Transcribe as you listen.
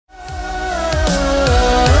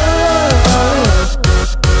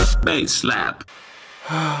face slap.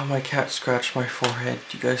 My cat scratched my forehead.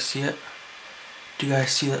 Do you guys see it? Do you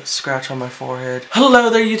guys see that scratch on my forehead? Hello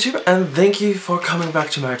there YouTube, and thank you for coming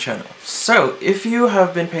back to my channel. So, if you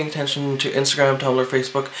have been paying attention to Instagram, Tumblr,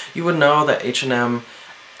 Facebook, you would know that H&M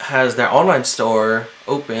has their online store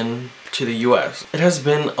open to the US. It has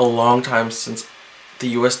been a long time since the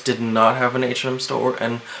US did not have an H&M store,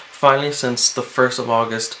 and finally since the 1st of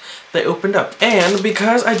August they opened up. And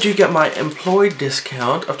because I do get my employee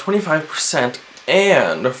discount of 25%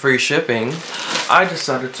 and free shipping, I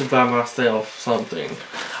decided to buy myself something.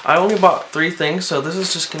 I only bought 3 things, so this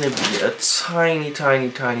is just gonna be a tiny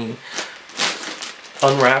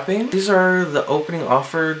unwrapping. These are the opening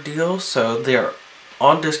offer deals, so they are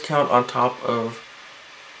on discount on top of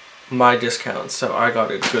my discount, so I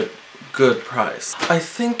got a good price. I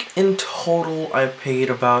think in total I paid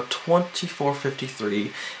about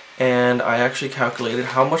 $24.53, and I actually calculated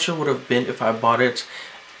how much it would have been if I bought it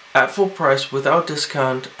at full price without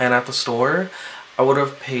discount and at the store. I would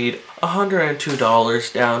have paid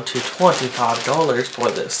 $102 down to $25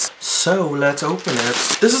 for this. So let's open it.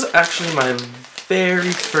 This is actually my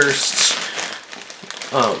very first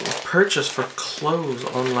purchase for clothes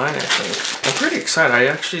online, I think. I'm pretty excited. I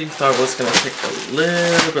actually thought it was going to take a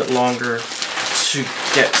little bit longer to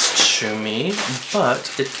get to me,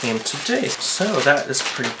 but it came today. So that is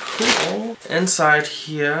pretty cool. Inside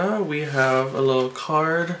here we have a little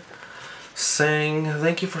card saying,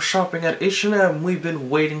 "Thank you for shopping at H&M. We've been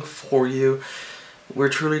waiting for you. We're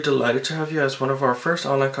truly delighted to have you as one of our first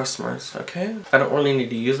online customers." Okay? I don't really need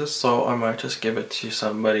to use this, so I might just give it to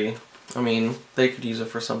somebody. I mean, they could use it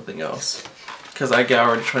for something else, because I get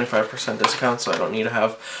already 25% discount, so I don't need to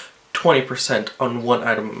have 20% on one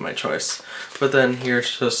item of my choice. But then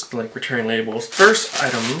here's just like return labels. First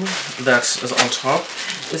item that is on top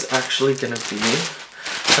is actually gonna be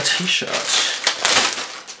a t-shirt.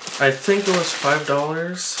 I think it was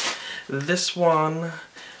 $5. This one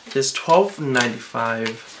is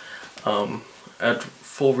 $12.95 at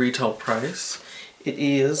full retail price. It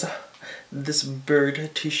is this bird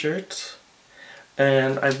t-shirt,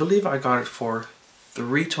 and I believe I got it for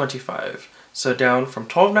 $3.25. So down from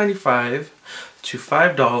 $12.95 to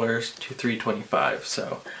 $5 to $3.25.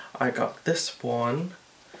 So I got this one,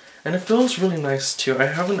 and it feels really nice too. I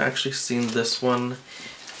haven't actually seen this one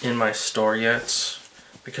in my store yet,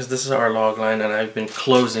 because this is our log line and I've been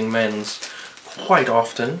closing men's quite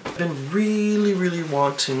often. I've been really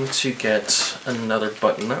wanting to get another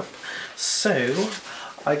button up, so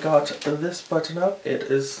I got this button up. It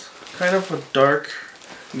is kind of a dark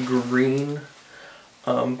green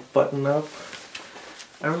button up.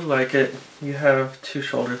 I really like it. You have 2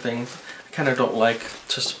 shoulder things. I kind of don't like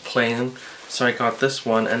just plain, so I got this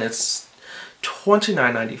one, and it's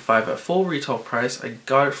 $29.95 at full retail price. I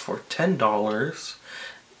got it for $10,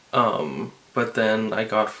 but then I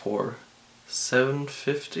got for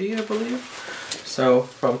 $7.50, I believe. So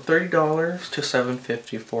from $30 to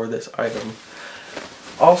 $7.50 for this item.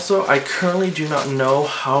 Also, I currently do not know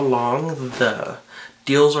how long the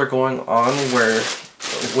deals are going on with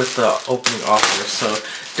the opening offers, so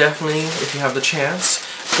definitely, if you have the chance,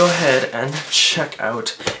 go ahead and check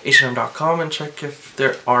out H&M.com and check if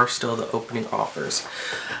there are still the opening offers.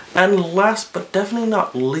 And last but definitely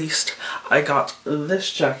not least, I got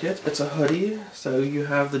this jacket. It's a hoodie, so you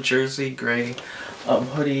have the jersey gray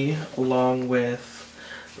hoodie along with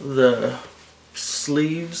the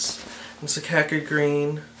sleeves. It's a khaki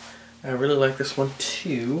green. I really like this one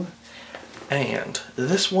too. And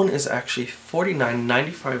this one is actually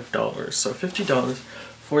 $49.95, so $50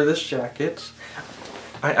 for this jacket.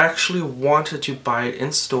 I actually wanted to buy it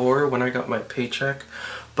in store when I got my paycheck,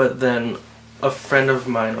 but then a friend of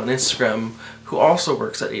mine on Instagram who also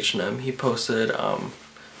works at H&M, he posted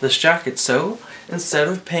this jacket. So instead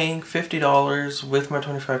of paying $50 with my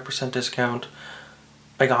 25% discount,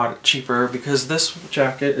 I got it cheaper, because this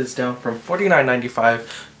jacket is down from $49.95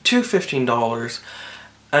 to $15.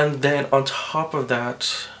 And then on top of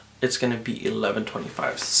that, it's going to be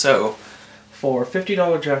 $11.25. So for a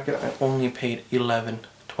 $50 jacket, I only paid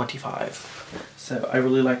 $11.25. So I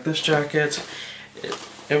really like this jacket.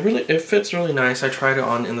 It fits really nice. I tried it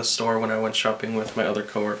on in the store when I went shopping with my other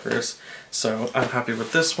coworkers. So I'm happy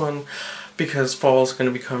with this one, because fall is going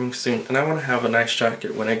to be coming soon, and I want to have a nice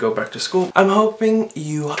jacket when I go back to school. I'm hoping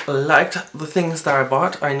you liked the things that I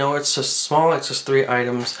bought. I know it's just small, it's just 3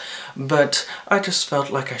 items, but I just felt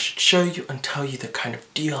like I should show you and tell you the kind of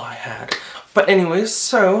deal I had. But anyways,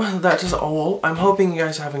 so that is all. I'm hoping you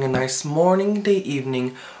guys are having a nice morning, day,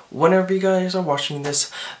 evening, whenever you guys are watching this.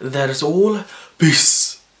 That is all.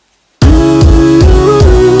 Peace!